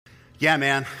Yeah,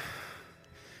 man.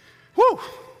 Woo!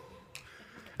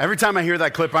 Every time I hear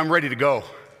that clip, I'm ready to go.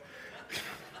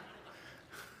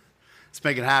 Let's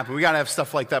make it happen. We got to have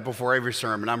stuff like that before every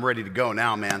sermon. I'm ready to go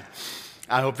now, man.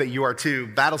 I hope that you are too.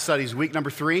 Battle studies, week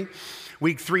number 3.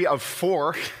 Week 3 of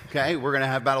 4, okay? We're going to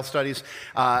have battle studies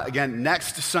again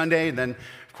next Sunday. Then,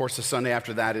 of course, the Sunday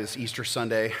after that is Easter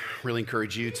Sunday. Really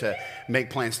encourage you to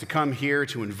make plans to come here,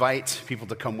 to invite people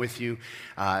to come with you.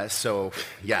 So,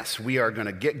 yes, we are going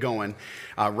to get going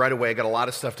right away. I got a lot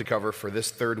of stuff to cover for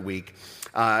this third week.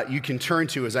 You can turn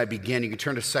to, as I begin, you can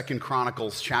turn to 2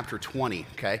 Chronicles chapter 20,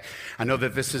 okay? I know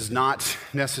that this is not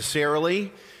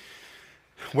necessarily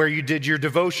where you did your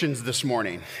devotions this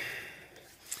morning.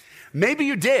 Maybe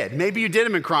you did. Maybe you did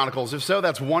them in Chronicles. If so,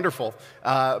 that's wonderful.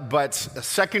 But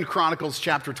 2 Chronicles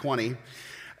chapter 20,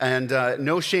 and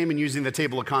no shame in using the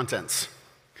table of contents,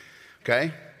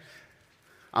 okay?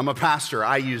 I'm a pastor.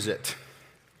 I use it.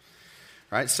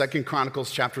 All right, 2 Chronicles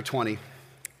chapter 20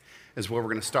 is where we're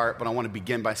going to start, but I want to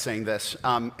begin by saying this.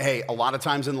 Hey, a lot of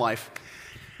times in life,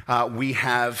 we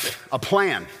have a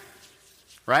plan,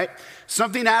 right?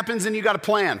 Something happens and you got a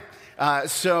plan.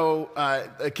 So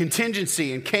a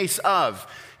contingency in case of,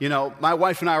 my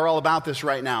wife and I are all about this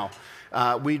right now.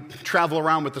 We travel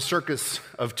around with the circus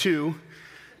of 2,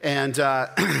 and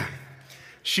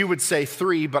she would say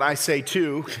 3, but I say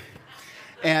 2.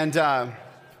 And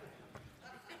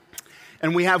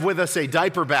we have with us a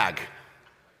diaper bag,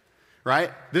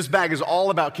 right? This bag is all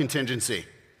about contingency,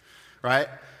 right?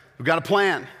 We've got a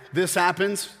plan. This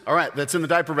happens, all right, that's in the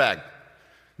diaper bag.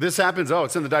 This happens, oh,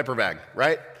 it's in the diaper bag,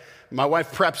 right? My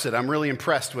wife preps it. I'm really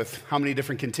impressed with how many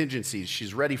different contingencies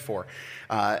she's ready for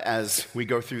as we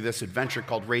go through this adventure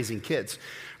called raising kids,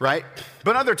 right?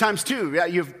 But other times too, yeah,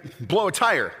 you blow a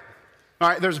tire. All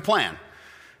right, there's a plan.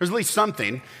 There's at least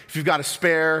something. If you've got a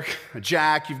spare, a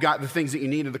jack, you've got the things that you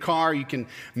need in the car, you can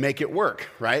make it work,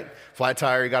 right? Flat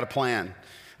tire, you got a plan.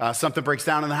 Something breaks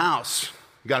down in the house,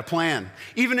 you got a plan.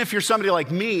 Even if you're somebody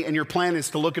like me and your plan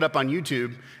is to look it up on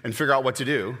YouTube and figure out what to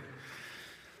do,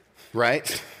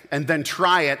 right? And then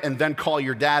try it and then call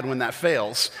your dad when that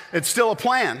fails. It's still a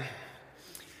plan.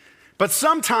 But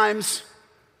sometimes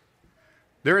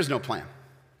there is no plan.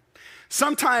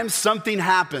 Sometimes something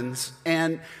happens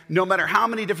and no matter how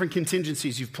many different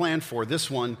contingencies you've planned for, this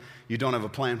one you don't have a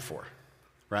plan for,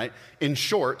 right? In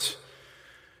short,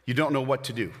 you don't know what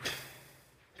to do,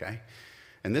 okay?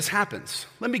 And this happens.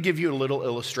 Let me give you a little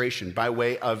illustration by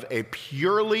way of a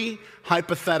purely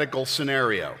hypothetical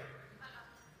scenario.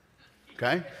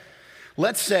 Okay?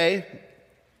 Let's say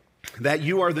that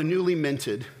you are the newly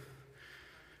minted,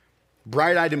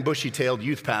 bright-eyed and bushy-tailed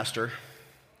youth pastor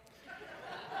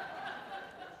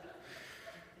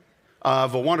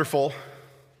of a wonderful,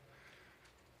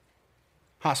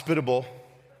 hospitable,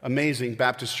 amazing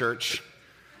Baptist church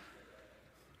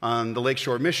on the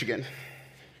Lakeshore of Michigan.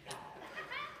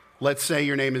 Let's say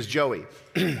your name is Joey.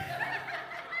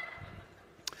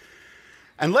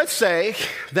 And let's say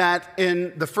that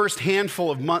in the first handful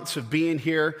of months of being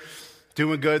here,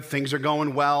 doing good, things are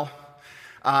going well,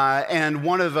 and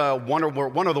one of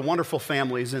the wonderful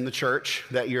families in the church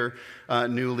that you're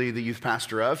newly the youth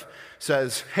pastor of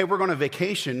says, hey, we're going on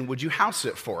vacation, would you house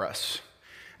sit for us?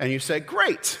 And you say,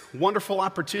 great, wonderful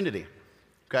opportunity,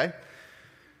 okay?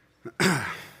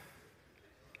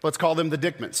 Let's call them the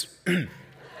Dickmans.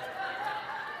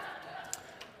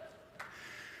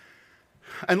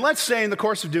 And let's say in the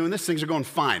course of doing this, things are going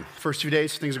fine. First few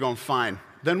days, things are going fine.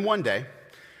 Then one day,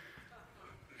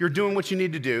 you're doing what you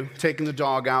need to do, taking the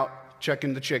dog out,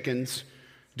 checking the chickens,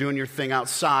 doing your thing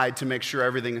outside to make sure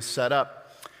everything is set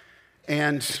up.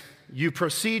 And you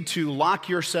proceed to lock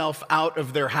yourself out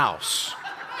of their house.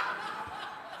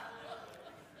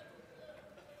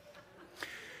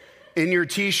 In your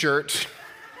t-shirt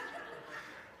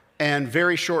and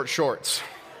very short shorts.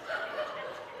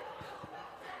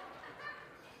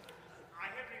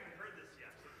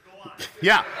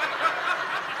 Yeah.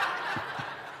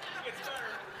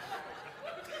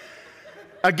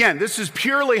 Again, this is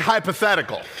purely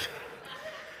hypothetical.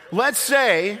 Let's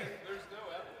say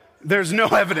there's no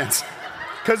evidence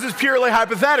because it's purely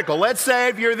hypothetical. Let's say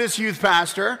if you're this youth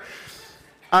pastor,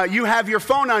 you have your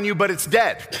phone on you, but it's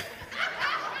dead.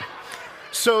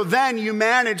 So then you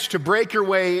manage to break your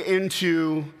way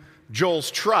into Joel's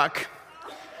truck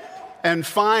and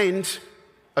find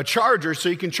a charger so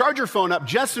you can charge your phone up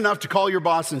just enough to call your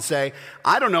boss and say,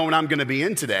 I don't know when I'm going to be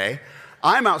in today.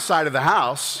 I'm outside of the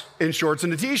house in shorts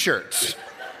and a t-shirt.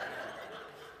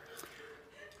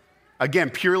 Again,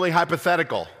 purely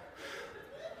hypothetical.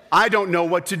 I don't know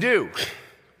what to do.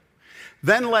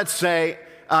 Then let's say,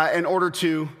 in order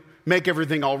to make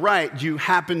everything all right, you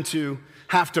happen to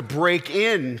have to break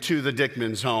into the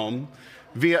Dickmans home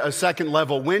via a second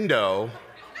level window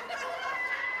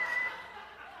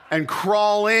and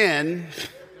crawl in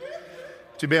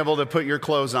to be able to put your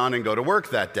clothes on and go to work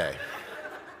that day.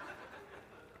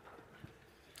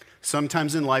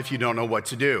 Sometimes in life you don't know what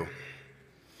to do.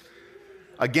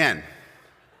 Again,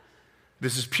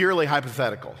 this is purely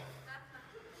hypothetical,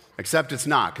 except it's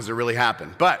not because it really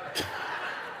happened. But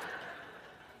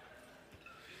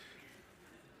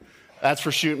that's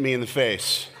for shooting me in the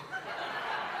face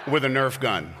with a Nerf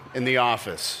gun in the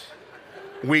office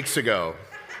weeks ago.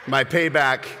 My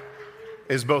payback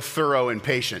is both thorough and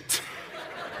patient.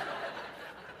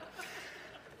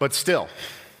 But still,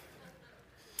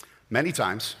 many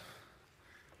times,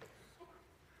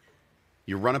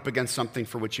 you run up against something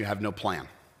for which you have no plan.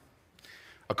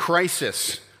 A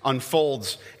crisis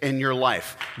unfolds in your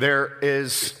life. There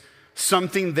is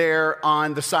something there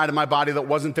on the side of my body that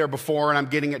wasn't there before, and I'm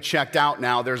getting it checked out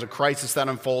now. There's a crisis that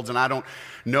unfolds, and I don't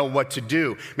know what to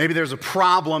do. Maybe there's a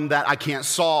problem that I can't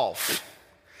solve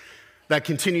that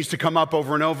continues to come up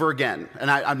over and over again, and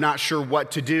I'm not sure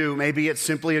what to do. Maybe it's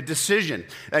simply a decision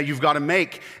that you've got to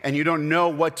make, and you don't know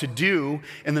what to do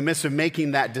in the midst of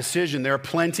making that decision. There are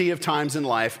plenty of times in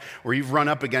life where you've run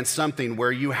up against something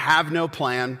where you have no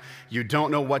plan, you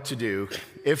don't know what to do.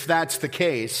 If that's the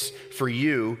case for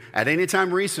you at any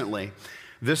time recently,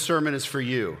 this sermon is for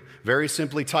you. Very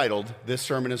simply titled, this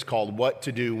sermon is called What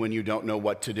to Do When You Don't Know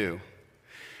What to Do.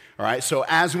 All right, so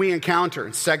as we encounter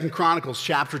in 2 Chronicles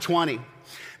chapter 20,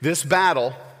 this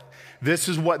battle, this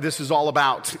is what this is all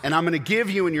about. And I'm going to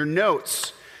give you in your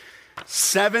notes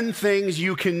 7 things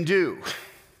you can do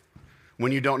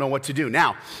when you don't know what to do.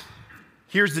 Now,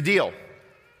 here's the deal.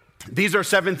 These are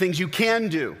 7 things you can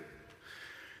do.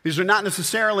 These are not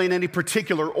necessarily in any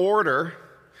particular order,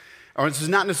 or this is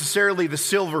not necessarily the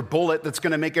silver bullet that's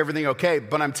going to make everything okay,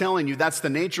 but I'm telling you, that's the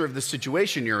nature of the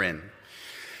situation you're in.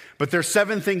 But there's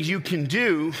 7 things you can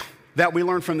do that we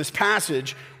learn from this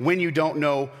passage when you don't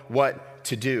know what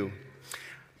to do.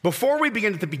 Before we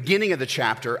begin at the beginning of the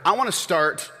chapter, I want to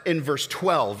start in verse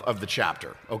 12 of the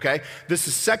chapter, okay? This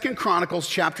is 2 Chronicles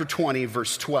chapter 20,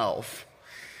 verse 12.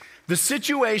 The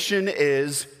situation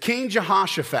is King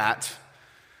Jehoshaphat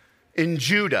in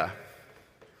Judah.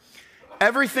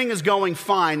 Everything is going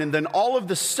fine, and then all of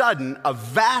a sudden, a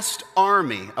vast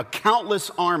army, a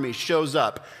countless army shows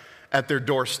up at their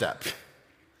doorstep,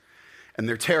 and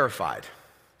they're terrified.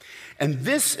 And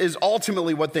this is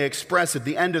ultimately what they express at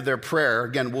the end of their prayer.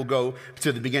 Again, we'll go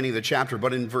to the beginning of the chapter,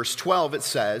 but in verse 12 it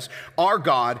says, "Our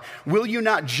God, will you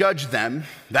not judge them,"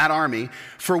 that army,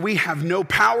 "for we have no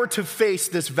power to face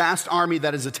this vast army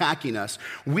that is attacking us.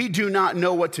 We do not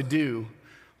know what to do,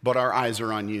 but our eyes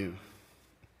are on you."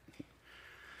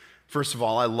 First of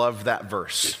all, I love that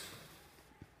verse.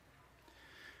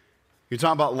 You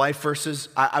talk about life verses.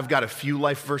 I've got a few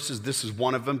life verses. This is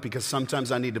one of them because sometimes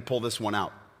I need to pull this one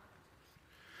out.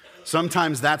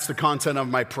 Sometimes that's the content of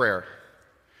my prayer.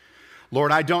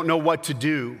 Lord, I don't know what to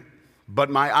do, but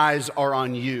my eyes are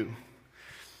on you.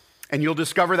 And you'll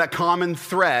discover that common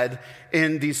thread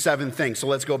in these 7 things. So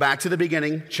let's go back to the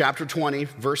beginning, chapter 20,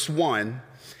 verse 1.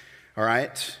 All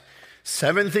right?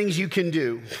 7 things you can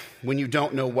do when you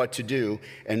don't know what to do.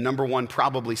 And number 1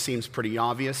 probably seems pretty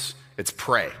obvious. It's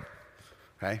pray.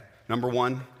 Okay? Number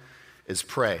 1 is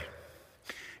pray.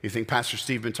 You think Pastor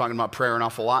Steve been talking about prayer an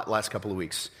awful lot the last couple of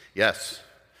weeks? Yes.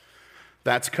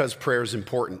 That's because prayer is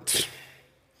important.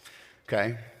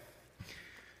 Okay?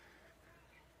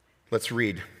 Let's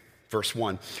read verse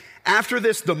 1. After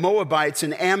this, the Moabites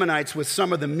and Ammonites with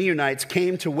some of the Meunites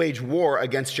came to wage war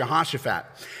against Jehoshaphat.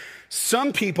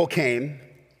 Some people came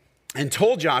and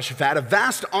told Jehoshaphat, "A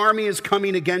vast army is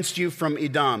coming against you from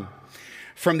Edom,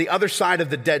 from the other side of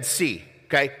the Dead Sea."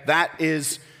 Okay, that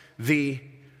is the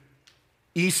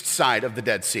east side of the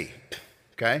Dead Sea.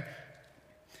 Okay?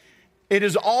 "It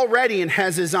is already in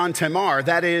Hazazon Tamar,"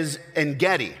 that is En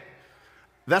Gedi.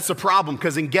 That's the problem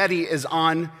because En Gedi is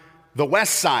on the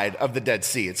west side of the Dead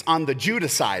Sea. It's on the Judah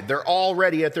side. They're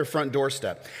already at their front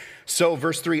doorstep. So,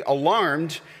 verse 3,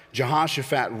 alarmed,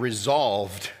 Jehoshaphat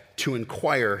resolved to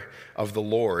inquire of the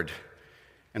Lord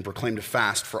and proclaimed a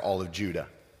fast for all of Judah.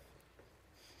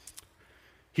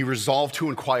 He resolved to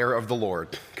inquire of the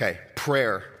Lord. Okay,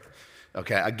 prayer.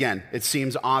 Okay, again, it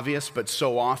seems obvious, but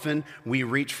so often we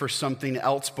reach for something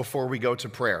else before we go to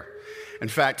prayer. In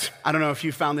fact, I don't know if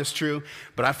you found this true,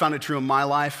 but I found it true in my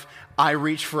life. I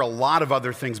reach for a lot of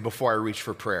other things before I reach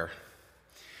for prayer.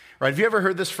 Right? Have you ever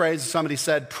heard this phrase? Somebody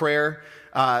said, prayer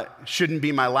shouldn't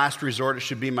be my last resort, it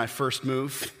should be my first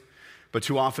move. but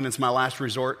too often it's my last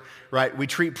resort, right? We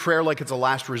treat prayer like it's a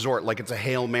last resort, like it's a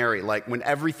Hail Mary. Like when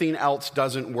everything else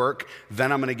doesn't work,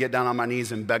 then I'm gonna get down on my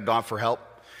knees and beg God for help.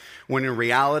 When in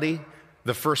reality,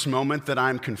 the first moment that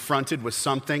I'm confronted with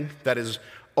something that is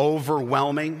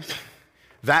overwhelming,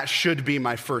 that should be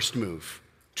my first move.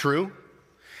 True?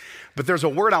 But there's a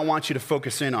word I want you to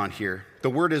focus in on here. The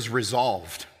word is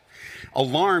resolved.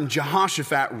 Alarmed,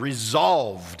 Jehoshaphat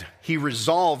resolved. He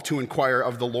resolved to inquire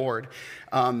of the Lord.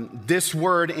 This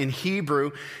word in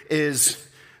Hebrew is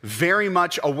very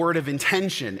much a word of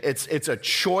intention. It's a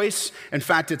choice. In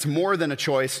fact, it's more than a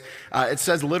choice. It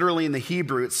says literally in the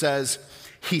Hebrew, it says,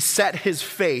 he set his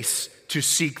face to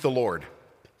seek the Lord. All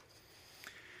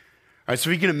right, so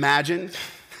you can imagine,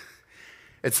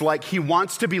 it's like he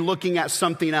wants to be looking at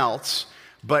something else,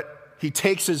 but he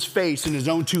takes his face in his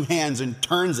own two hands and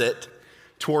turns it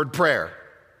toward prayer.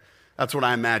 That's what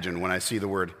I imagine when I see the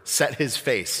word set his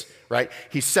face, right?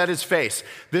 He set his face.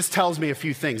 This tells me a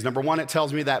few things. Number one, it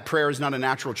tells me that prayer is not a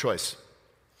natural choice.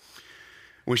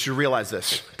 We should realize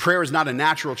this. Prayer is not a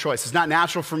natural choice. It's not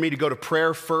natural for me to go to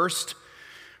prayer first,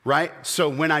 right? So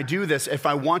when I do this, if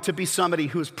I want to be somebody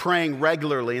who's praying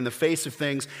regularly in the face of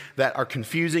things that are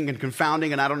confusing and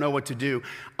confounding and I don't know what to do,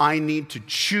 I need to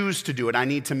choose to do it. I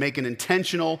need to make an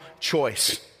intentional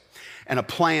choice and a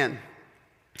plan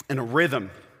and a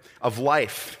rhythm of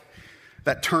life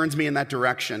that turns me in that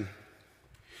direction.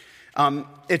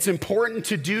 It's important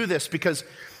to do this because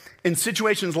in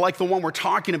situations like the one we're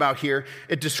talking about here,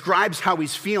 it describes how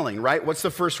he's feeling, right? What's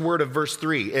the first word of verse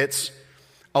 3? It's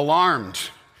alarmed,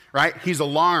 right? He's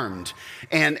alarmed.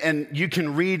 And you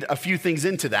can read a few things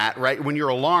into that, right? When you're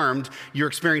alarmed, you're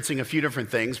experiencing a few different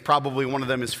things. Probably one of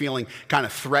them is feeling kind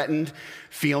of threatened,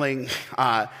 feeling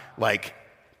like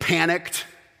panicked,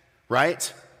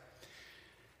 right?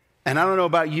 And I don't know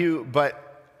about you, but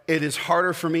it is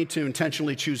harder for me to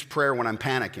intentionally choose prayer when I'm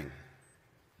panicking.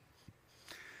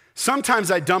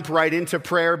 Sometimes I dump right into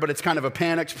prayer, but it's kind of a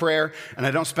panicked prayer, and I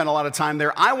don't spend a lot of time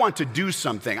there. I want to do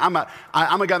something. I'm a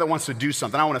guy that wants to do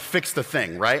something. I want to fix the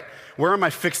thing, right? Where are my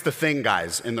fix the thing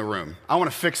guys in the room? I want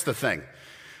to fix the thing.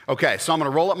 Okay, so I'm going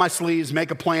to roll up my sleeves,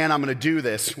 make a plan. I'm going to do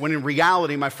this, when in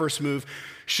reality, my first move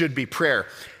should be prayer.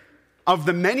 Of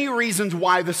the many reasons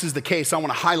why this is the case, I want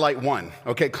to highlight one.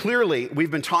 Okay, clearly,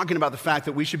 we've been talking about the fact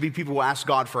that we should be people who ask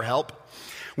God for help.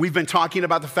 We've been talking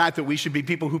about the fact that we should be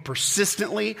people who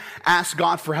persistently ask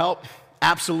God for help.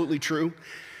 Absolutely true.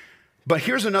 But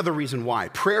here's another reason why.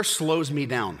 Prayer slows me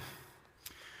down.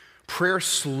 Prayer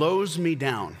slows me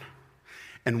down.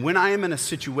 And when I am in a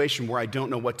situation where I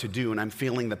don't know what to do and I'm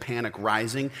feeling the panic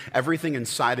rising, everything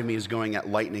inside of me is going at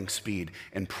lightning speed,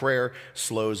 and prayer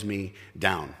slows me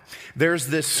down. There's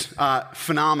this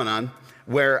phenomenon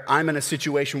where I'm in a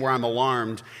situation where I'm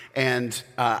alarmed, and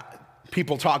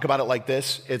people talk about it like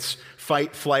this. It's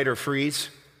fight, flight, or freeze,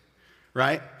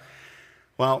 right?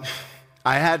 Well,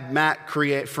 I had Matt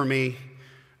create for me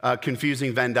a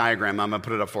confusing Venn diagram. I'm going to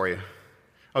put it up for you.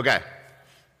 Okay.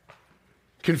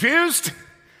 Confused?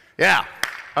 Yeah.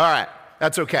 All right.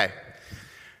 That's okay.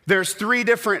 There's 3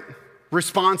 different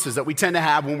responses that we tend to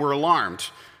have when we're alarmed,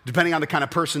 depending on the kind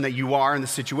of person that you are and the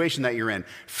situation that you're in.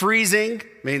 Freezing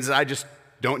means I just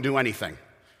don't do anything,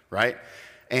 right?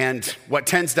 And what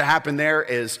tends to happen there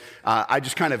is I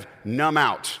just kind of numb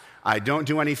out. I don't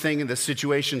do anything, and the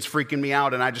situation's freaking me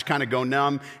out, and I just kind of go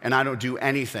numb, and I don't do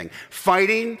anything.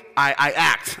 Fighting, I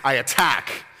act, I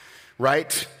attack,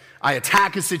 right? I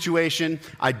attack a situation,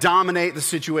 I dominate the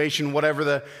situation, whatever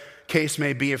the case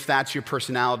may be, if that's your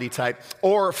personality type.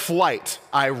 Or flight,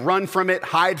 I run from it,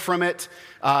 hide from it,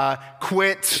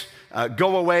 quit,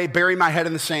 go away, bury my head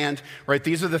in the sand, right?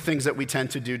 These are the things that we tend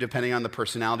to do depending on the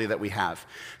personality that we have.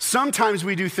 Sometimes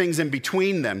we do things in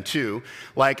between them too.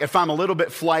 Like if I'm a little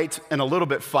bit flight and a little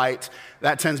bit fight,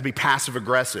 that tends to be passive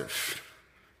aggressive,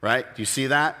 right? Do you see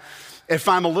that? If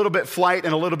I'm a little bit flight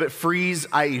and a little bit freeze,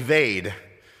 I evade.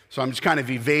 So I'm just kind of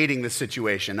evading the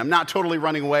situation. I'm not totally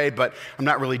running away, but I'm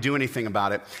not really doing anything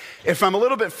about it. If I'm a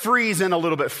little bit freeze and a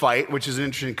little bit fight, which is an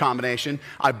interesting combination,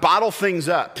 I bottle things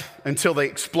up until they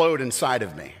explode inside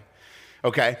of me.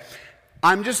 Okay?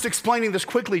 I'm just explaining this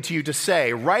quickly to you to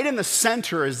say, right in the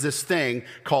center is this thing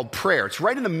called prayer. It's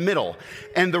right in the middle.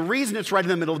 And the reason it's right in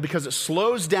the middle is because it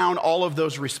slows down all of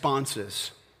those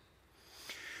responses.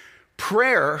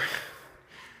 Prayer,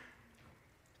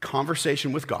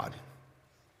 conversation with God,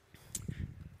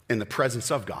 in the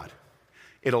presence of God.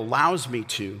 It allows me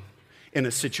to, in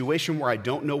a situation where I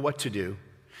don't know what to do,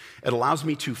 it allows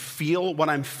me to feel what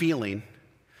I'm feeling,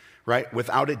 right,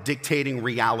 without it dictating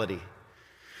reality.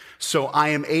 So I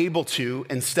am able to,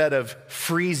 instead of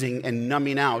freezing and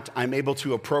numbing out, I'm able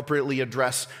to appropriately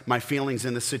address my feelings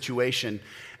in the situation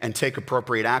and take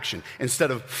appropriate action.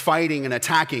 Instead of fighting and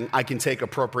attacking, I can take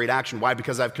appropriate action. Why?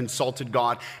 Because I've consulted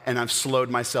God and I've slowed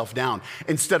myself down.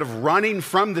 Instead of running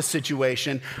from the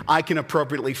situation, I can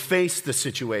appropriately face the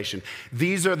situation.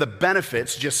 These are the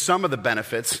benefits, just some of the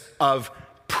benefits of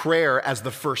prayer as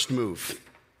the first move.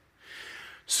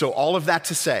 So all of that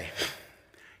to say,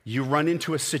 you run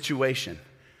into a situation,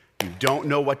 you don't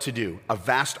know what to do. A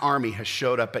vast army has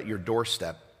showed up at your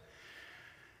doorstep.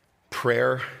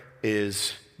 Prayer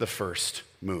is the first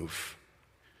move.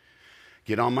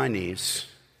 Get on my knees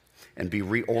and be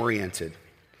reoriented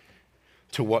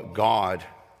to what God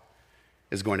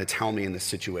is going to tell me in this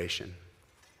situation.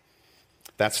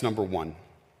 That's number one.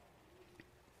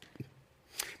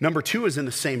 Number two is in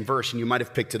the same verse, and you might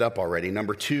have picked it up already.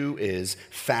 Number two is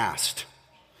fast.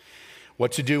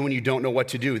 What to do when you don't know what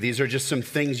to do. These are just some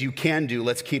things you can do.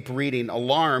 Let's keep reading.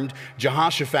 Alarmed,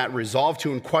 Jehoshaphat resolved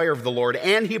to inquire of the Lord,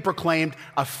 and he proclaimed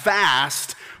a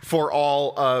fast for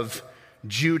all of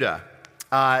Judah.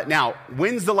 Now,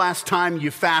 when's the last time you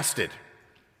fasted?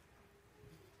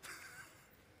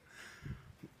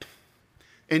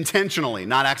 Intentionally,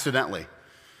 not accidentally.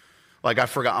 Like I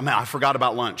forgot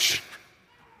about lunch.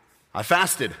 I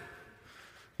fasted.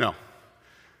 No.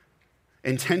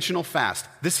 Intentional fast.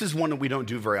 This is one that we don't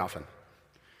do very often.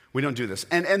 We don't do this.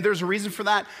 And there's a reason for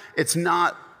that. It's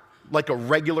not like a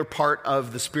regular part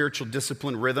of the spiritual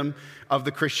discipline rhythm of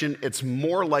the Christian. It's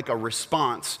more like a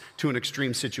response to an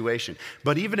extreme situation.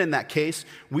 But even in that case,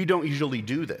 we don't usually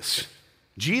do this.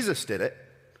 Jesus did it,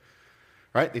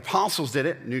 right? The apostles did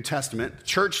it, New Testament. The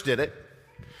church did it.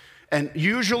 And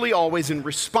usually always in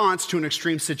response to an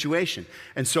extreme situation.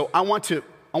 And so I want to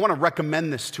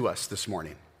recommend this to us this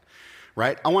morning,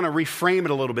 right? I want to reframe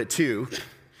it a little bit too.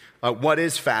 What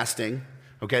is fasting?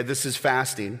 Okay, this is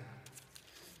fasting.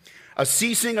 A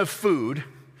ceasing of food,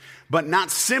 but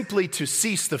not simply to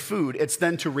cease the food. It's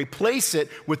then to replace it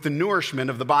with the nourishment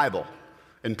of the Bible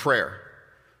and prayer,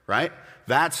 right?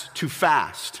 That's to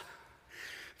fast.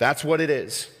 That's what it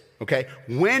is. Okay,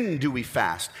 when do we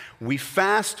fast? We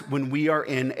fast when we are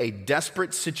in a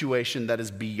desperate situation that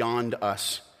is beyond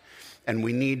us, and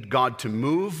we need God to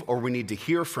move or we need to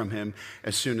hear from him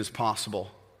as soon as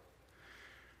possible.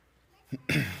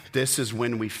 This is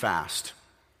when we fast.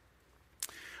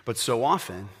 But so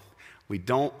often, we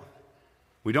don't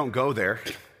go there.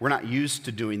 We're not used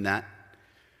to doing that.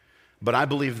 But I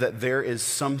believe that there is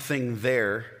something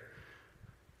there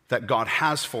that God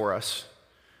has for us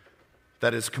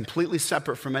that is completely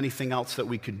separate from anything else that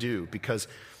we could do, because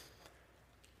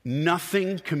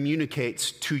nothing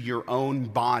communicates to your own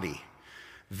body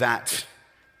that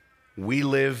we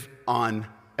live on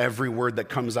every word that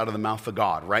comes out of the mouth of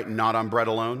God, right? Not on bread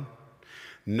alone.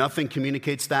 Nothing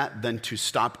communicates that than to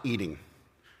stop eating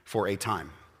for a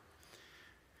time.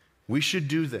 We should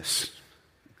do this.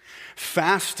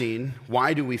 Fasting,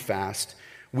 why do we fast?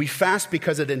 We fast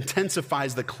because it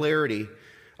intensifies the clarity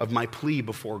of my plea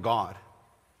before God.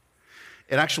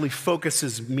 It actually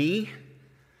focuses me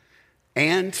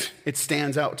and it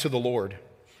stands out to the Lord.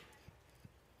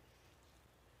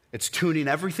 It's tuning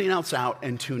everything else out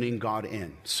and tuning God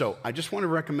in. So I just want to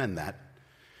recommend that.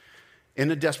 In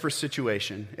a desperate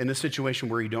situation, in a situation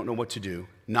where you don't know what to do,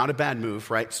 not a bad move,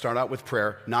 right? Start out with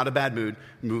prayer, not a bad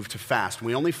move to fast.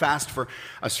 We only fast for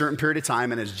a certain period of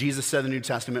time, and as Jesus said in the New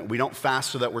Testament, we don't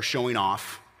fast so that we're showing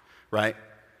off, right?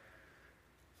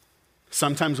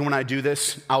 Sometimes when I do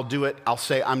this, I'll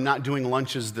say, I'm not doing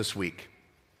lunches this week.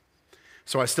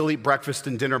 So I still eat breakfast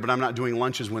and dinner, but I'm not doing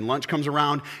lunches. When lunch comes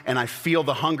around and I feel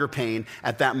the hunger pain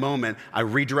at that moment, I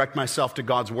redirect myself to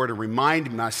God's word and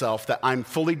remind myself that I'm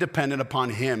fully dependent upon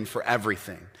him for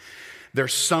everything.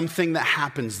 There's something that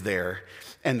happens there,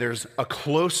 and there's a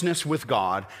closeness with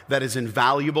God that is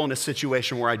invaluable in a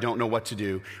situation where I don't know what to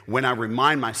do. When I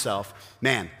remind myself,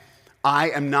 man, I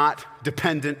am not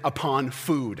dependent upon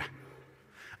food.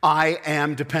 I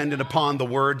am dependent upon the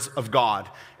words of God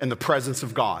and the presence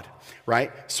of God,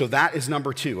 right? So that is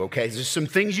number two, okay? There's some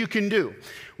things you can do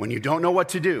when you don't know what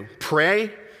to do. Pray,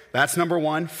 that's number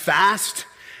one. Fast,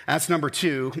 that's number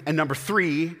two. And number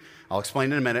three, I'll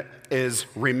explain in a minute, is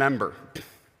remember.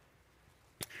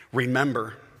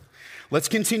 Remember. Let's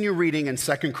continue reading in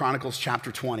 2 Chronicles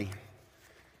chapter 20.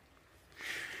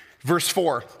 Verse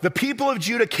 4, the people of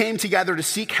Judah came together to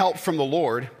seek help from the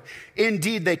Lord.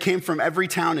 Indeed, they came from every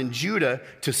town in Judah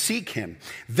to seek him.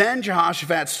 Then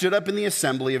Jehoshaphat stood up in the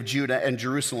assembly of Judah and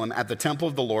Jerusalem at the temple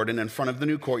of the Lord and in front of the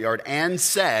new courtyard and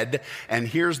said, and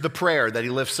here's the prayer that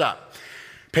he lifts up.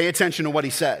 Pay attention to what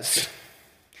he says.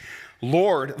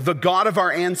 Lord, the God of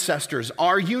our ancestors,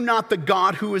 are you not the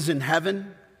God who is in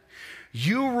heaven?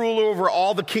 You rule over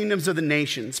all the kingdoms of the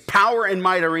nations. Power and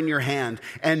might are in your hand,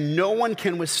 and no one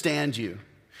can withstand you.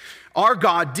 Our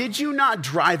God, did you not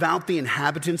drive out the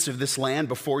inhabitants of this land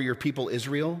before your people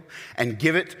Israel and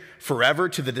give it forever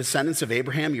to the descendants of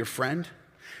Abraham, your friend?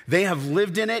 They have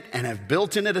lived in it and have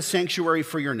built in it a sanctuary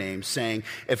for your name, saying,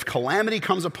 if calamity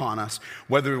comes upon us,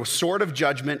 whether a sword of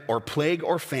judgment or plague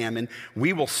or famine,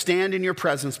 we will stand in your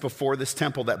presence before this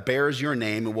temple that bears your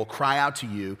name and will cry out to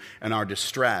you in our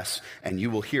distress, and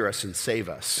you will hear us and save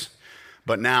us.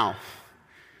 But now,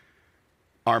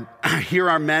 here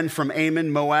are men from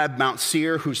Ammon, Moab, Mount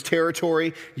Seir, whose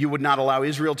territory you would not allow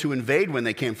Israel to invade when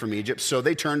they came from Egypt, so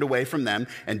they turned away from them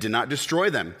and did not destroy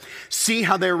them. See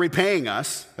how they're repaying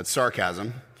us. That's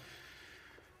sarcasm.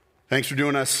 Thanks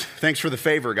for the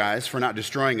favor, guys, for not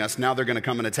destroying us. Now they're going to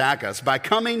come and attack us by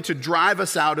coming to drive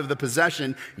us out of the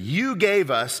possession you gave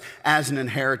us as an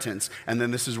inheritance. And then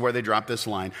this is where they drop this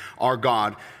line. Our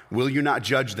God, will you not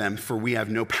judge them? For we have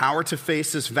no power to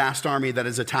face this vast army that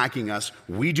is attacking us.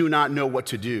 We do not know what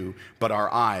to do, but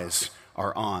our eyes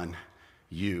are on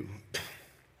you.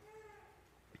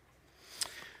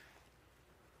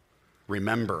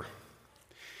 Remember,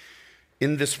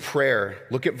 in this prayer,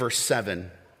 look at verse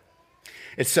 7.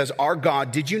 It says, our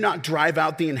God, did you not drive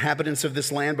out the inhabitants of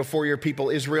this land before your people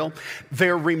Israel?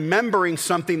 They're remembering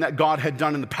something that God had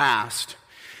done in the past.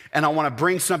 And I want to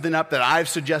bring something up that I've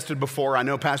suggested before. I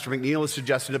know Pastor McNeil has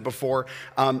suggested it before.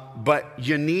 But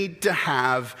you need to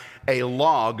have a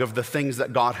log of the things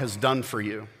that God has done for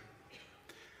you.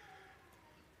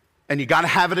 And you got to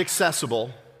have it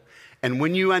accessible. And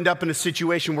when you end up in a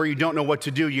situation where you don't know what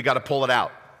to do, you got to pull it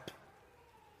out.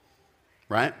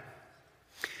 Right?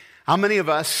 How many of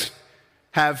us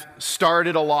have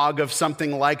started a log of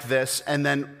something like this and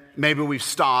then maybe we've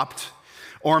stopped?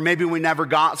 Or maybe we never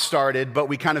got started, but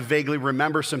we kind of vaguely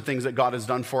remember some things that God has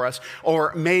done for us.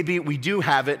 Or maybe we do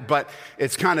have it, but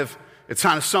it's kind of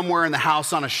somewhere in the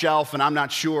house on a shelf, and I'm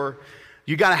not sure.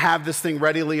 You got to have this thing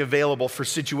readily available for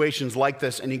situations like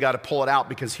this, and you got to pull it out,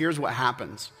 because here's what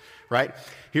happens, right?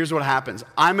 Here's what happens.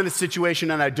 I'm in a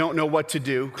situation and I don't know what to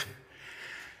do.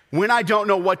 When I don't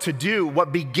know what to do,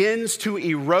 what begins to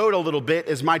erode a little bit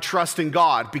is my trust in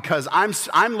God, because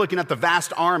I'm looking at the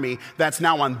vast army that's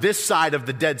now on this side of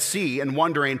the Dead Sea and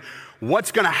wondering,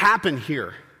 what's going to happen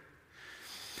here?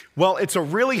 Well, it's a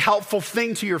really helpful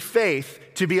thing to your faith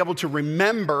to be able to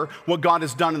remember what God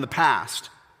has done in the past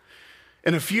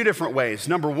in a few different ways.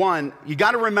 Number one, you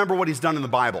got to remember what he's done in the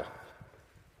Bible,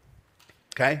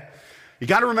 okay? You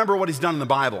got to remember what he's done in the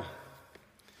Bible.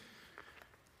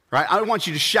 Right? I want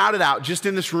you to shout it out just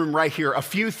in this room right here, a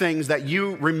few things that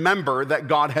you remember that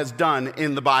God has done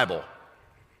in the Bible.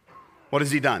 What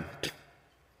has he done?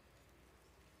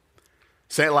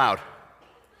 Say it loud.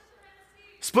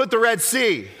 Split the Red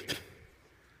Sea.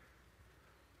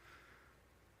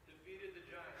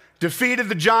 Defeated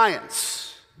the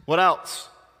giants. What else?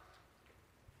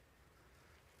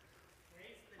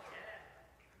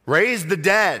 Raised the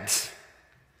dead.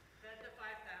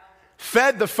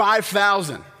 Fed the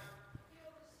 5,000.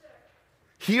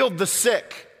 Healed the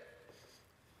sick.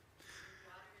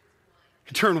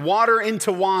 Turned water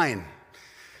into wine.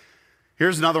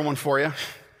 Here's another one for you.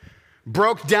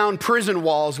 Broke down prison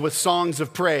walls with songs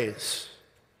of praise.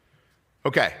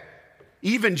 Okay,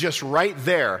 even just right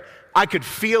there, I could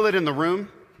feel it in the room.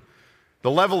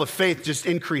 The level of faith just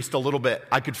increased a little bit.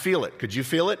 I could feel it. Could you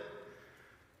feel it?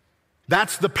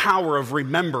 That's the power of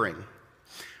remembering.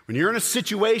 When you're in a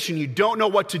situation you don't know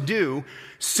what to do,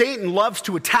 Satan loves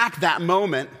to attack that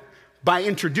moment by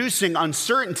introducing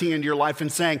uncertainty into your life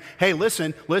and saying, hey,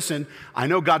 listen, I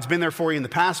know God's been there for you in the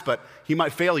past, but he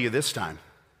might fail you this time.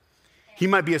 He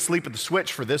might be asleep at the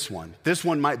switch for this one. This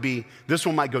one might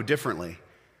go differently.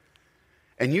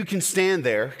 And you can stand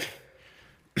there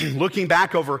looking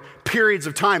back over periods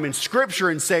of time in Scripture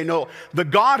and say, no, the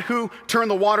God who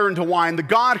turned the water into wine, the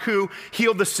God who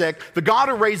healed the sick, the God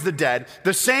who raised the dead,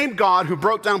 the same God who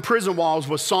broke down prison walls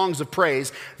with songs of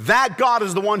praise, that God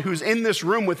is the one who's in this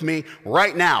room with me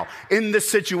right now, in this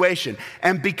situation.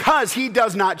 And because he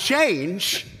does not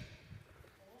change,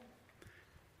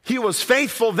 he was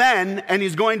faithful then and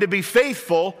he's going to be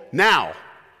faithful now.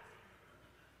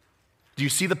 Do you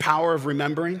see the power of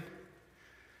remembering?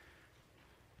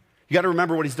 You got to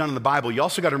remember what he's done in the Bible. You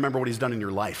also got to remember what he's done in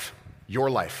your life. Your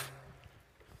life.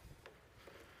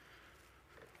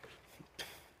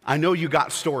 I know you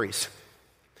got stories.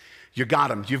 You got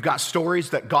them. You've got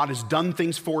stories that God has done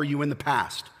things for you in the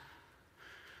past.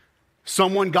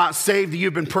 Someone got saved that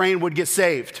you've been praying would get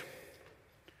saved.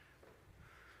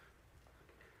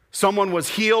 Someone was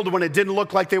healed when it didn't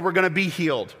look like they were going to be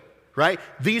healed, right?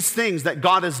 These things that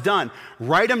God has done,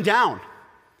 write them down.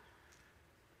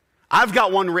 I've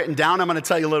got one written down. I'm going to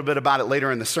tell you a little bit about it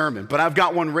later in the sermon, but I've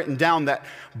got one written down that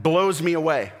blows me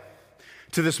away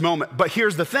to this moment. But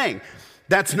here's the thing.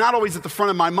 That's not always at the front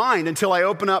of my mind until I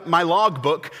open up my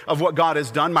logbook of what God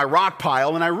has done, my rock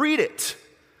pile, and I read it.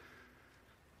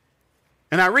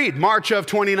 And I read, March of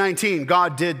 2019,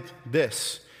 God did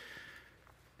this.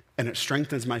 And it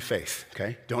strengthens my faith,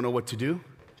 okay? Don't know what to do?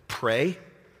 Pray.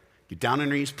 Get down on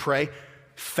your knees, pray.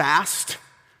 Fast,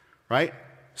 right?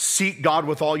 Seek God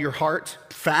with all your heart.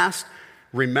 Fast.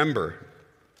 Remember.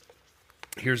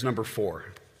 Here's number 4.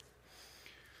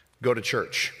 Go to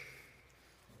church.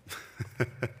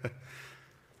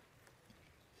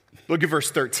 Look at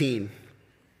verse 13.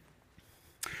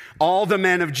 All the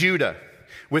men of Judah,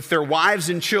 with their wives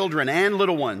and children and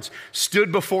little ones,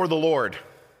 stood before the Lord.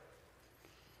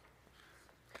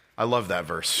 I love that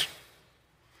verse.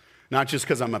 Not just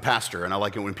because I'm a pastor and I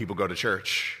like it when people go to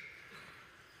church.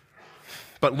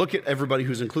 But look at everybody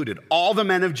who's included. All the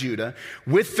men of Judah,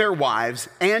 with their wives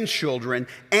and children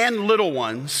and little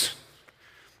ones.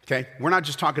 Okay, we're not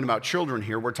just talking about children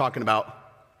here, we're talking about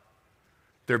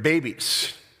their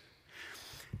babies.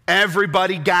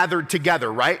 Everybody gathered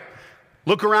together, right?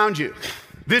 Look around you.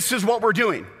 This is what we're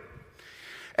doing.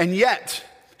 And yet,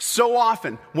 so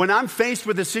often, when I'm faced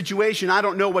with a situation I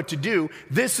don't know what to do,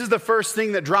 this is the first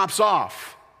thing that drops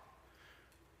off.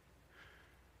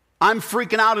 I'm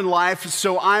freaking out in life,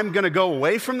 so I'm going to go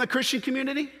away from the Christian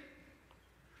community?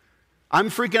 I'm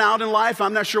freaking out in life.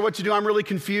 I'm not sure what to do. I'm really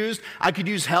confused. I could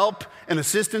use help and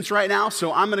assistance right now,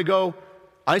 so I'm going to go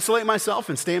isolate myself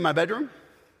and stay in my bedroom?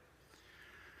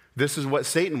 This is what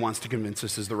Satan wants to convince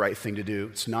us is the right thing to do.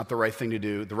 It's not the right thing to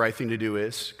do. The right thing to do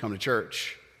is come to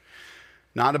church.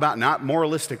 Not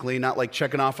moralistically, not like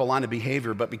checking off a line of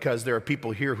behavior, but because there are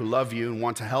people here who love you and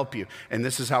want to help you. And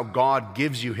this is how God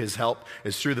gives you his help,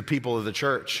 is through the people of the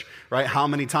church, right? How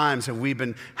many times have we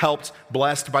been helped,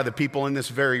 blessed by the people in this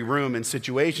very room in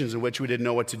situations in which we didn't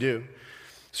know what to do?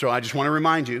 So I just want to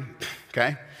remind you,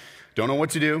 okay? Don't know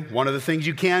what to do. One of the things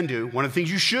you can do, one of the things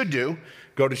you should do,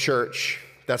 go to church.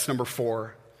 That's number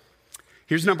 4.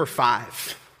 Here's number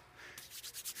 5.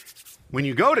 When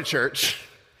you go to church,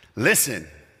 listen.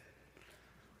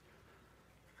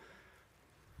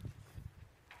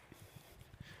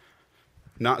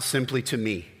 Not simply to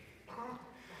me.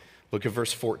 Look at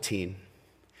verse 14.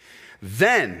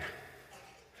 Then,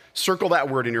 circle that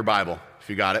word in your Bible if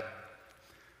you got it.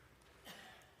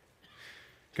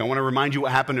 Okay, I want to remind you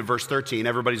what happened in verse 13.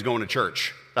 Everybody's going to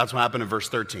church. That's what happened in verse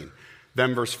 13.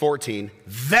 Then verse 14.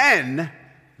 Then,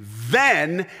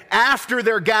 after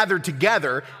they're gathered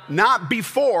together, not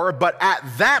before, but at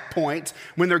that point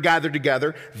when they're gathered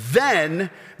together, then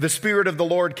the Spirit of the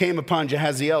Lord came upon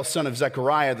Jehaziel, son of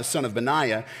Zechariah, the son of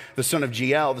Benaiah, the son of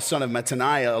Jeiel, the son of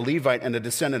Mattaniah, a Levite and a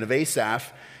descendant of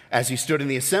Asaph, as he stood in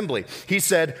the assembly. He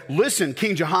said, "Listen,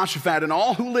 King Jehoshaphat and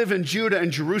all who live in Judah and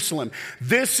Jerusalem,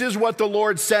 this is what the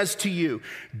Lord says to you.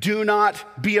 Do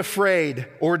not be afraid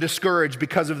or discouraged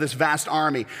because of this vast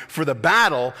army, for the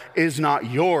battle is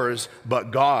not yours,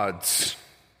 but God's.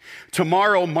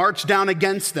 Tomorrow march down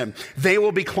against them. They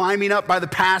will be climbing up by the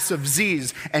pass of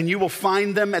Ziz, and you will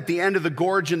find them at the end of the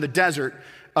gorge in the desert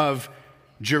of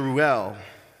Jeruel.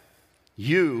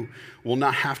 You will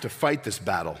not have to fight this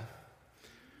battle.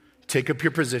 Take up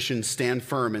your position, stand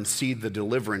firm, and see the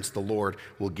deliverance the Lord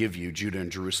will give you, Judah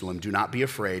and Jerusalem. Do not be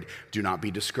afraid. Do not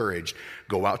be discouraged.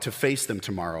 Go out to face them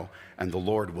tomorrow, and the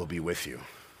Lord will be with you."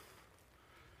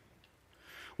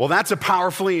 Well, that's a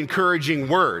powerfully encouraging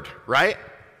word, right?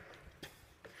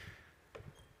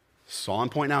 So I'm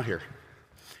pointing out here.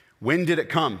 When did it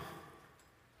come?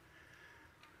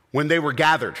 When they were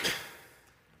gathered.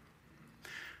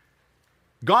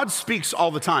 God speaks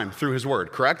all the time through his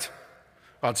word, correct?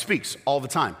 God speaks all the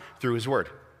time through his word.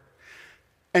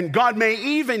 And God may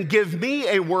even give me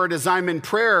a word as I'm in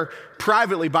prayer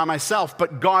privately by myself,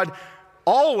 but God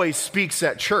always speaks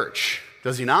at church,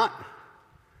 does he not?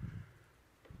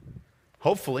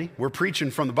 Hopefully, we're preaching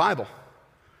from the Bible.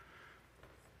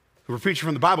 We're preaching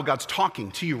from the Bible. God's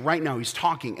talking to you right now. He's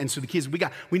talking. And so the key is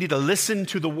we need to listen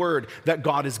to the word that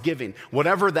God is giving,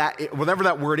 whatever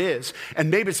that word is.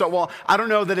 And maybe it's, well, I don't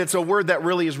know that it's a word that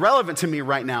really is relevant to me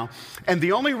right now. And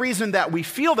the only reason that we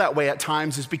feel that way at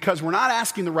times is because we're not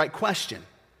asking the right question.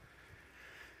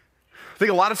 I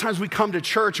think a lot of times we come to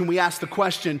church and we ask the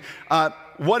question,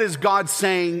 what is God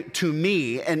saying to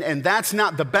me? And that's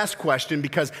not the best question,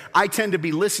 because I tend to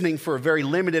be listening for a very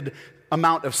limited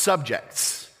amount of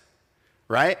subjects.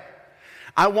 Right?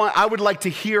 I would like to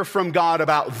hear from God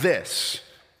about this.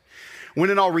 When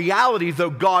in all reality, though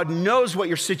God knows what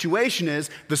your situation is,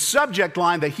 the subject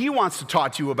line that he wants to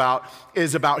talk to you about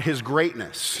is about his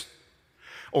greatness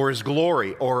or his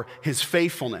glory or his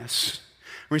faithfulness.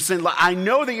 We're saying, I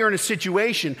know that you're in a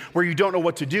situation where you don't know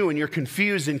what to do and you're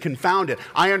confused and confounded.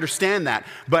 I understand that.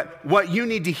 But what you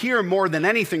need to hear more than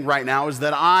anything right now is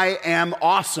that I am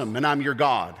awesome and I'm your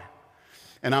God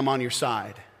and I'm on your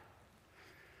side.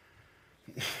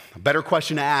 A better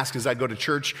question to ask as I go to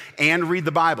church and read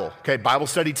the Bible. Okay, Bible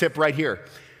study tip right here.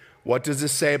 What does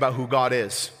this say about who God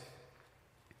is?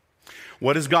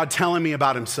 What is God telling me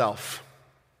about himself?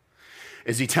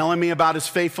 Is he telling me about his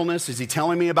faithfulness? Is he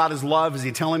telling me about his love? Is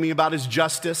he telling me about his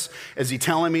justice? Is he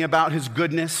telling me about his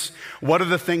goodness? What are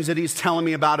the things that he's telling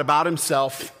me about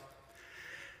himself?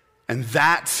 And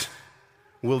that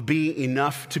will be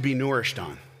enough to be nourished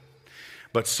on.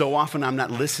 But so often I'm not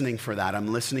listening for that.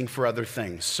 I'm listening for other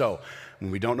things. So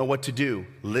when we don't know what to do,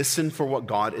 listen for what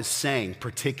God is saying,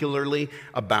 particularly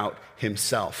about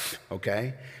himself,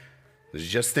 okay? There's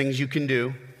just things you can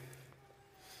do.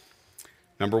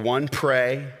 Number 1,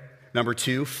 pray. Number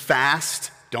 2,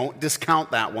 fast. Don't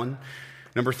discount that one.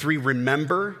 Number 3,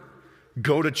 remember.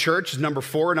 Go to church is number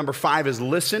 4. Number 5 is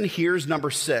listen. Here's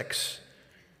number 6.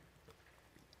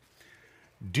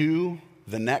 Do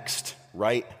the next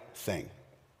right thing.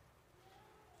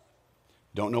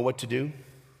 Don't know what to do?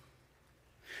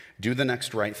 Do the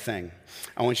next right thing.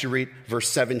 I want you to read verse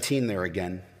 17 there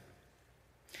again.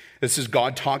 This is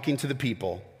God talking to the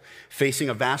people, facing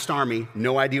a vast army,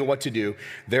 no idea what to do.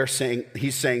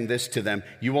 He's saying this to them: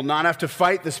 you will not have to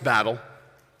fight this battle.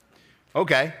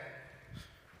 Okay.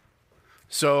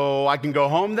 So I can go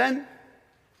home then?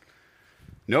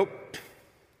 Nope.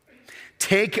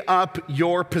 Take up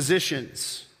your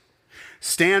positions.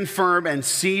 Stand firm and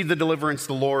see the deliverance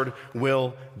the Lord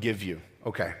will give you.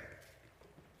 Okay.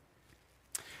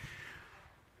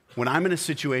 When I'm in a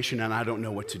situation and I don't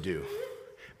know what to do,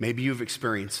 maybe you've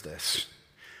experienced this,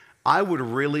 I would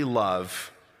really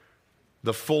love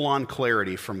the full-on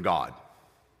clarity from God,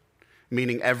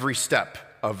 meaning every step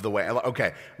of the way.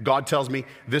 Okay, God tells me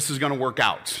this is going to work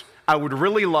out. I would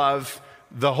really love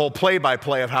the whole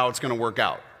play-by-play of how it's going to work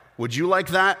out. Would you like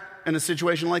that in a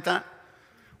situation like that?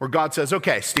 Where God says,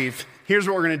 okay, Steve, here's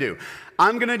what we're going to do.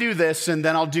 I'm going to do this, and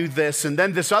then I'll do this, and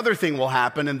then this other thing will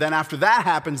happen, and then after that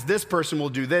happens, this person will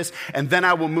do this, and then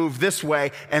I will move this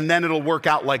way, and then it'll work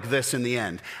out like this in the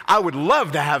end. I would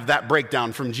love to have that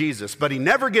breakdown from Jesus, but he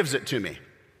never gives it to me.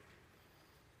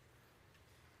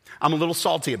 I'm a little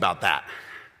salty about that.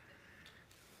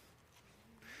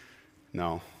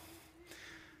 No.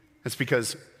 It's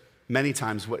because many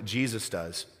times what Jesus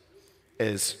does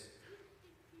is,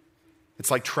 it's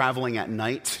like traveling at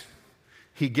night.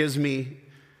 He gives me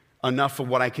enough of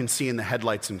what I can see in the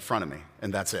headlights in front of me,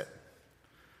 and that's it.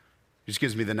 He just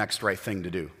gives me the next right thing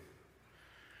to do.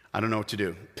 I don't know what to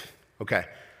do. Okay,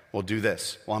 well, do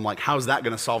this. Well, I'm like, how's that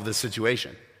going to solve this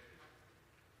situation?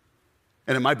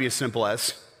 And it might be as simple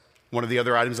as one of the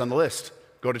other items on the list: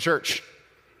 go to church.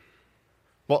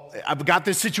 Well, I've got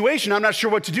this situation. I'm not sure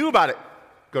what to do about it.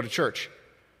 Go to church.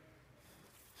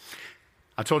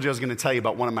 I told you I was going to tell you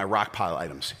about one of my rock pile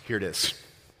items. Here it is.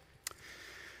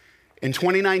 In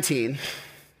 2019,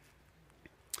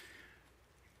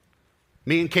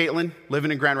 me and Caitlin,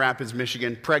 living in Grand Rapids,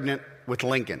 Michigan, pregnant with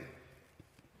Lincoln.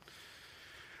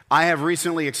 I have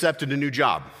recently accepted a new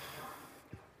job.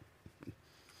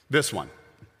 This one.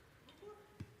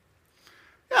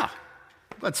 Yeah,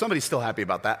 but somebody's still happy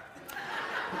about that.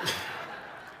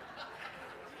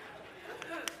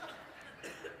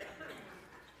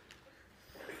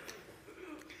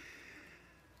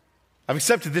 I've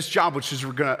accepted this job, which is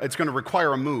it's going to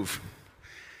require a move.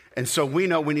 And so we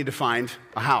know we need to find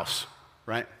a house,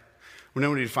 right? We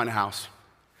know we need to find a house.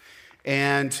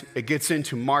 And it gets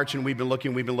into March, and we've been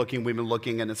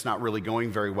looking, and it's not really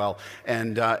going very well.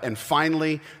 And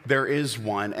finally, there is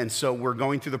one. And so we're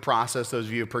going through the process. Those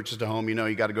of you who purchased a home, you know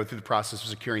you got to go through the process of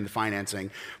securing the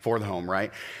financing for the home,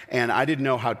 right? And I didn't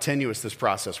know how tenuous this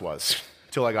process was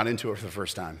until I got into it for the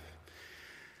first time.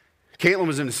 Caitlin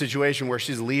was in a situation where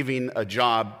she's leaving a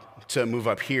job to move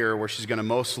up here, where she's going to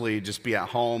mostly just be at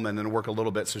home and then work a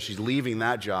little bit, so she's leaving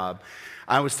that job.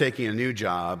 I was taking a new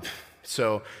job,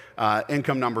 so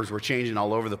income numbers were changing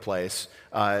all over the place.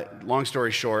 Long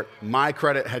story short, my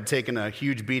credit had taken a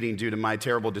huge beating due to my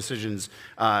terrible decisions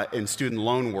in student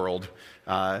loan world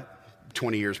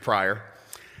 20 years prior.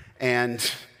 And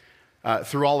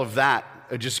through all of that,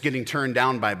 just getting turned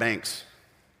down by banks.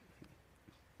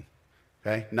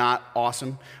 Okay, not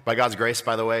awesome. By God's grace,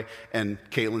 by the way, and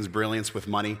Caitlin's brilliance with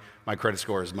money, my credit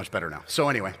score is much better now. So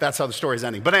anyway, that's how the story's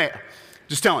ending. But hey,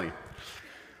 just telling you.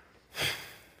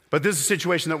 But this is a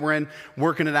situation that we're in,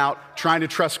 working it out, trying to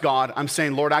trust God. I'm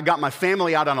saying, Lord, I got my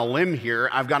family out on a limb here.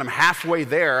 I've got them halfway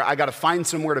there. I got to find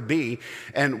somewhere to be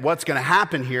and what's going to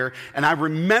happen here. And I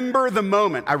remember the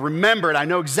moment. I remembered. I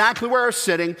know exactly where I was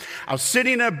sitting. I was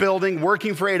sitting in a building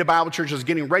working for Ada Bible Church. I was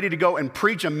getting ready to go and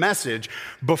preach a message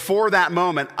before that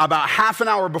moment. About half an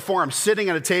hour before, I'm sitting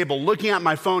at a table looking at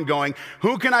my phone going,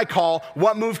 who can I call?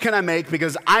 What move can I make?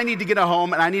 Because I need to get a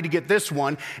home and I need to get this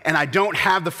one. And I don't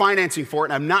have the financing for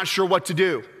it. And I'm not sure what to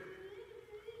do.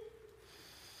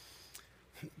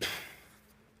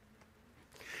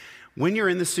 When you're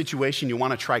in this situation, you want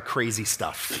to try crazy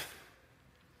stuff.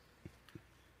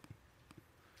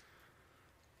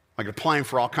 Like applying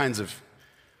for all kinds of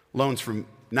loans from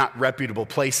not reputable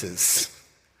places.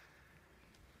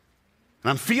 And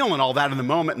I'm feeling all that in the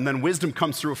moment, and then wisdom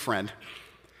comes through a friend.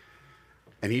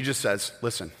 And he just says,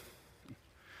 listen,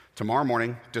 tomorrow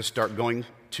morning, just start going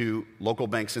to local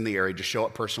banks in the area, just show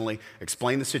up personally,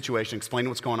 explain the situation, explain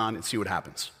what's going on, and see what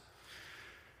happens.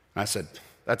 And I said,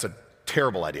 that's a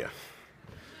terrible idea.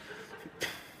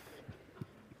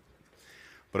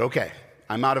 But okay,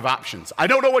 I'm out of options. I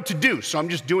don't know what to do, so I'm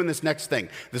just doing this next thing.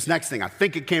 I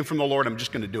think it came from the Lord, I'm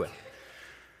just going to do it.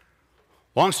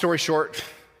 Long story short,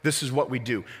 this is what we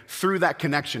do. Through that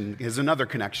connection is another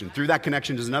connection. Through that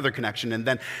connection is another connection. And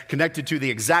then connected to the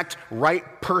exact right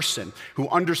person who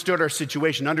understood our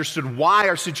situation, understood why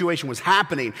our situation was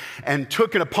happening, and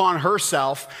took it upon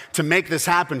herself to make this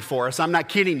happen for us. I'm not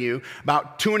kidding you.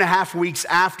 About 2.5 weeks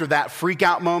after that freak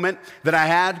out moment that I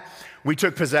had, we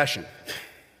took possession.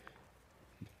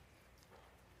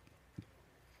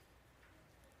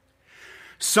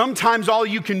 Sometimes all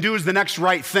you can do is the next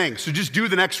right thing. So just do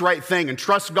the next right thing and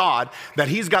trust God that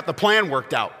He's got the plan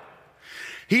worked out.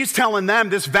 He's telling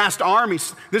them this vast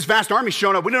army's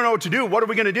showing up. We don't know what to do. What are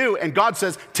we going to do? And God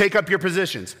says, take up your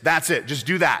positions. That's it. Just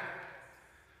do that.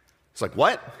 It's like,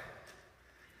 what?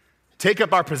 Take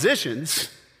up our positions?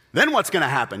 Then what's going to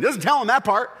happen? He doesn't tell them that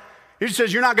part. He just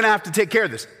says, you're not going to have to take care of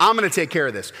this. I'm going to take care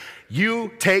of this.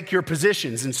 You take your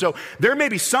positions. And so there may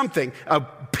be something, a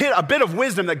bit of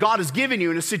wisdom that God has given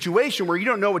you in a situation where you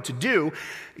don't know what to do.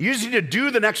 You just need to do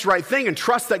the next right thing and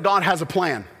trust that God has a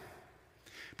plan.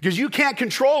 Because you can't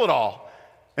control it all,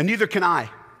 and neither can I.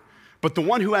 But the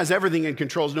one who has everything in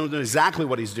control knows exactly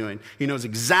what he's doing. He knows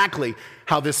exactly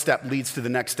how this step leads to the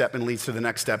next step and leads to the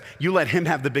next step. You let him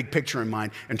have the big picture in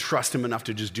mind and trust him enough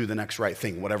to just do the next right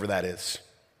thing, whatever that is.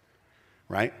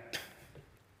 Right?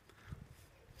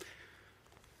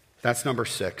 That's number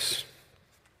 6.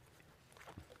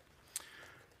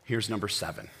 Here's number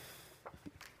 7.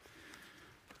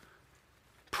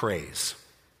 Praise.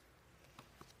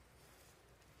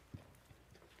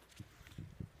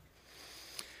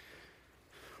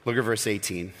 Look at verse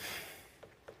 18.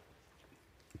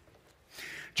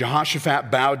 Jehoshaphat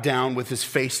bowed down with his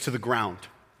face to the ground.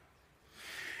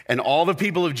 And all the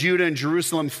people of Judah and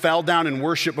Jerusalem fell down and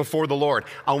worshiped before the Lord.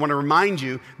 I want to remind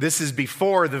you, this is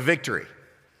before the victory.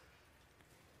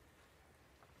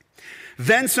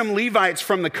 Then some Levites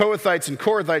from the Kohathites and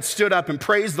Korathites stood up and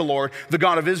praised the Lord, the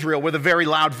God of Israel, with a very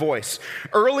loud voice.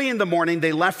 Early in the morning,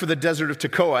 they left for the desert of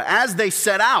Tekoa. As they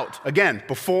set out, again,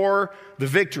 before the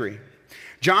victory,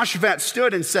 Jehoshaphat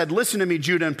stood and said, listen to me,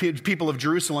 Judah and people of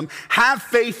Jerusalem. Have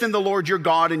faith in the Lord your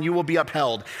God and you will be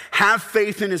upheld. Have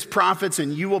faith in his prophets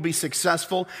and you will be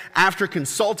successful. After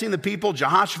consulting the people,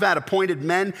 Jehoshaphat appointed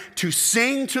men to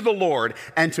sing to the Lord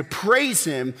and to praise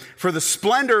him for the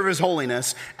splendor of his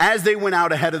holiness as they went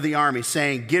out ahead of the army,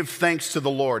 saying, give thanks to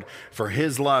the Lord, for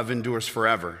his love endures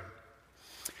forever.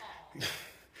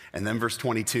 And then verse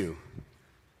 22.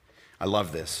 I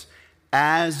love this.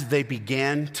 As they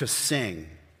began to sing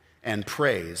and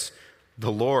praise, the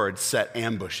Lord set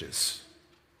ambushes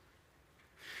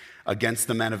against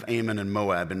the men of Ammon and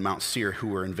Moab and Mount Seir who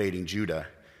were invading Judah,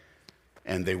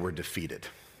 and they were defeated.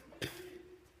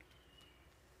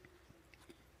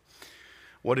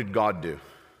 What did God do?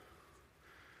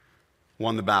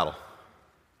 Won the battle.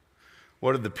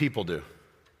 What did the people do?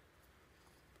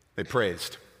 They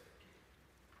praised.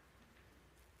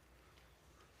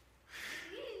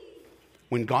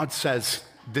 When God says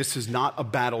this is not a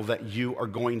battle that you are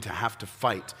going to have to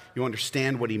fight, you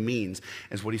understand what he means.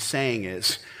 As what he's saying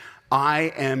is,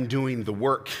 I am doing the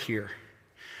work here.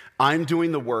 I'm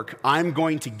doing the work. I'm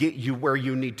going to get you where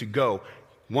you need to go.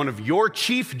 One of your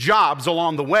chief jobs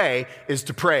along the way is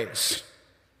to praise.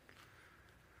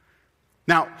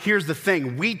 Now, here's the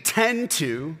thing. We tend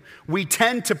to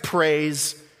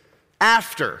praise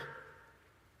after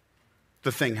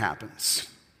the thing happens.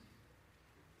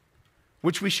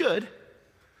 Which we should,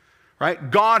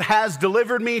 right? God has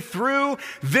delivered me through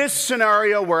this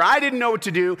scenario where I didn't know what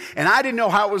to do and I didn't know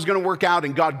how it was going to work out,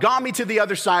 and God got me to the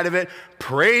other side of it.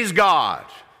 Praise God.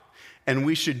 And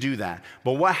we should do that.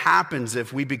 But what happens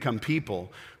if we become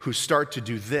people who start to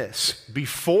do this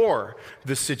before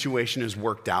the situation is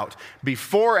worked out,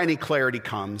 before any clarity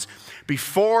comes,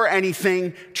 before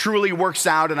anything truly works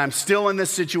out, and I'm still in this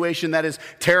situation that is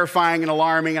terrifying and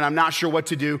alarming and I'm not sure what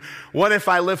to do? What if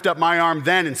I lift up my arm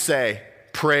then and say,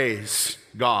 praise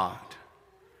God?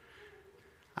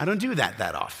 I don't do that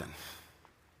often.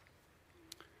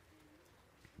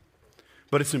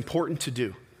 But it's important to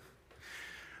do.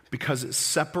 Because it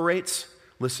separates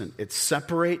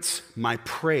my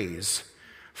praise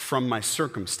from my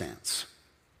circumstance.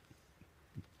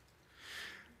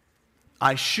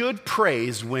 I should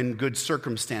praise when good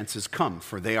circumstances come,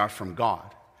 for they are from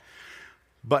God.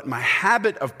 But my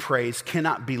habit of praise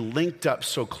cannot be linked up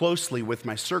so closely with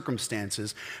my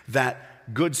circumstances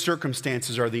that good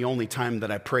circumstances are the only time that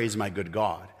I praise my good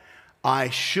God. I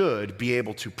should be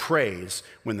able to praise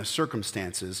when the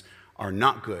circumstances are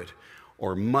not good,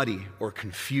 or muddy, or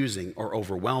confusing, or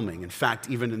overwhelming. In fact,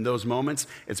 even in those moments,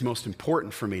 it's most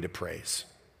important for me to praise.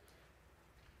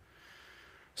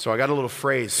 So I got a little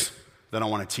phrase that I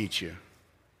want to teach you,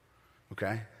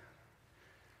 okay?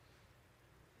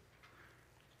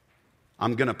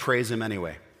 I'm going to praise him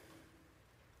anyway.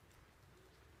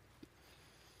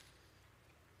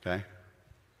 Okay?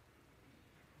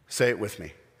 Say it with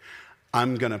me.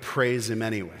 I'm going to praise him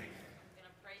anyway.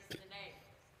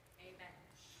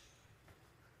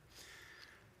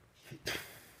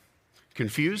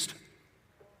 Confused?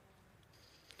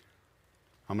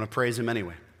 I'm going to praise him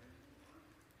anyway.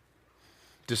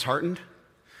 Disheartened?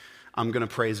 I'm going to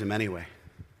praise him anyway.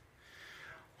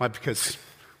 Why? Because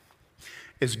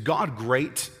is God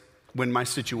great when my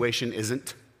situation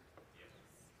isn't?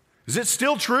 Is it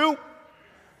still true?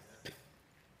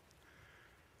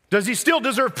 Does he still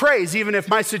deserve praise even if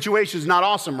my situation is not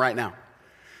awesome right now?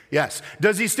 Yes.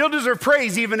 Does he still deserve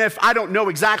praise even if I don't know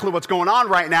exactly what's going on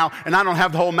right now and I don't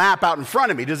have the whole map out in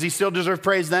front of me? Does he still deserve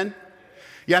praise then?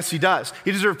 Yes, he does.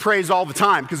 He deserves praise all the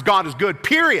time because God is good,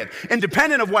 period.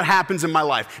 Independent of what happens in my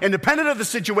life, independent of the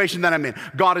situation that I'm in.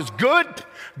 God is good,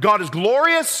 God is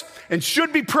glorious, and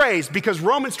should be praised because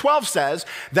Romans 12 says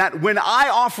that when I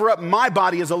offer up my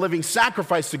body as a living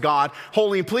sacrifice to God,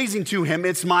 holy and pleasing to him,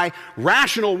 it's my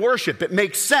rational worship. It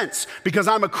makes sense because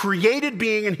I'm a created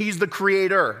being and he's the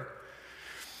creator.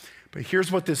 But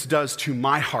here's what this does to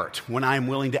my heart when I'm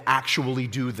willing to actually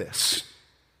do this.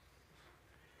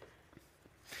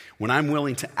 When I'm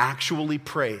willing to actually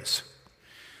praise,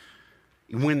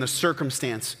 when the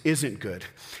circumstance isn't good,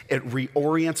 it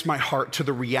reorients my heart to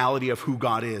the reality of who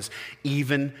God is,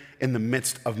 even in the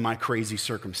midst of my crazy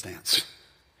circumstance.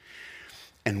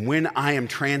 And when I am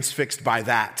transfixed by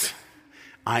that,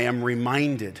 I am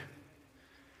reminded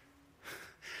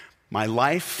my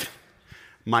life,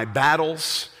 my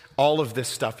battles, all of this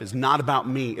stuff is not about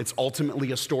me. It's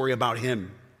ultimately a story about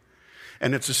him.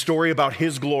 And it's a story about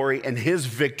his glory and his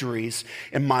victories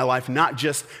in my life, not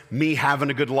just me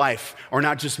having a good life or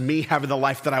not just me having the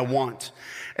life that I want.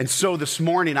 And so this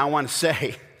morning I want to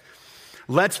say,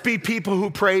 let's be people who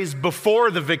praise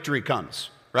before the victory comes,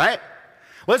 right?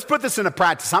 Let's put this into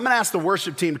practice. I'm going to ask the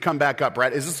worship team to come back up,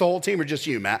 right? Is this the whole team or just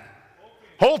you, Matt?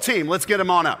 Whole team, let's get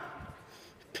them on up.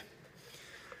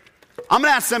 I'm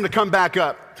going to ask them to come back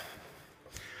up.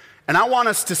 And I want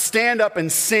us to stand up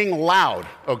and sing loud,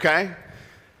 okay?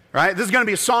 Right? This is going to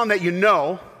be a song that you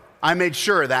know. I made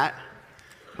sure of that,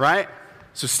 right?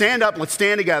 So stand up. Let's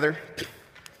stand together.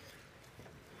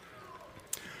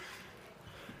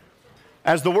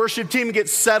 As the worship team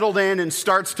gets settled in and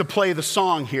starts to play the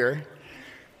song here,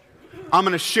 I'm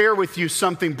going to share with you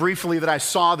something briefly that I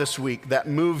saw this week that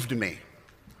moved me.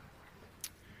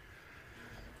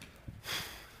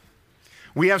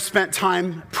 We have spent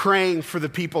time praying for the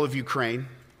people of Ukraine,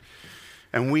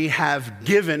 and we have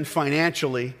given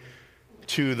financially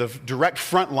to the direct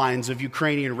front lines of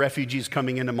Ukrainian refugees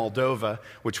coming into Moldova,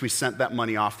 which we sent that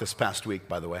money off this past week,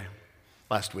 by the way,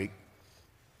 last week.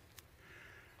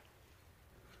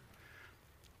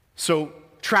 So,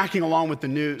 tracking along with the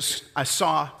news, I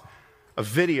saw a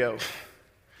video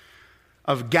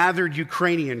of gathered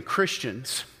Ukrainian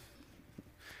Christians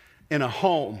in a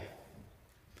home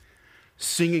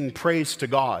singing praise to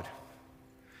God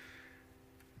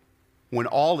when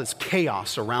all is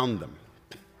chaos around them.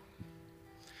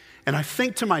 And I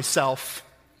think to myself,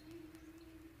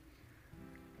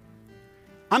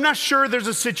 I'm not sure there's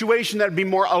a situation that would be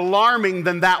more alarming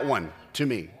than that one to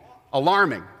me.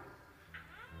 Alarming.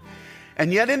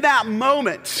 And yet in that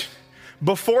moment,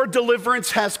 before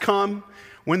deliverance has come,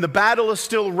 when the battle is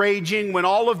still raging, when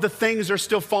all of the things are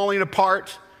still falling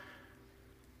apart,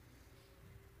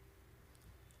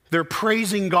 they're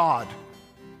praising God.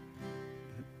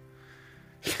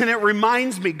 And it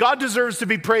reminds me, God deserves to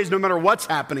be praised no matter what's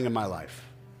happening in my life.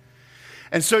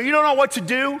 And so you don't know what to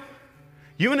do.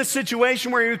 You're in a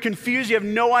situation where you're confused, you have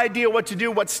no idea what to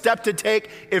do, what step to take.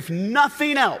 If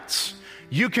nothing else,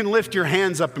 you can lift your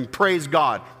hands up and praise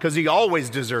God because he always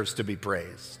deserves to be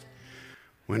praised.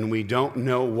 When we don't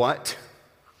know what,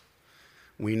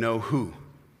 we know who.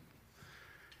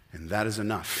 And that is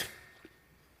enough.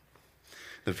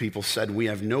 The people said, we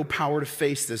have no power to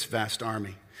face this vast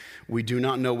army. We do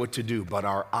not know what to do, but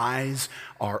our eyes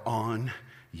are on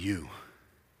you.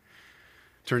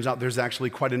 Turns out there's actually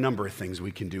quite a number of things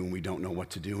we can do when we don't know what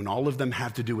to do, and all of them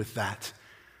have to do with that.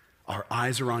 Our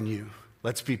eyes are on you.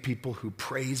 Let's be people who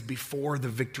praise before the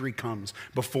victory comes,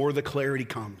 before the clarity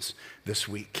comes this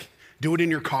week. Do it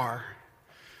in your car,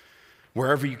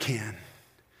 wherever you can.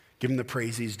 Give him the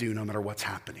praise he's due no matter what's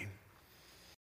happening.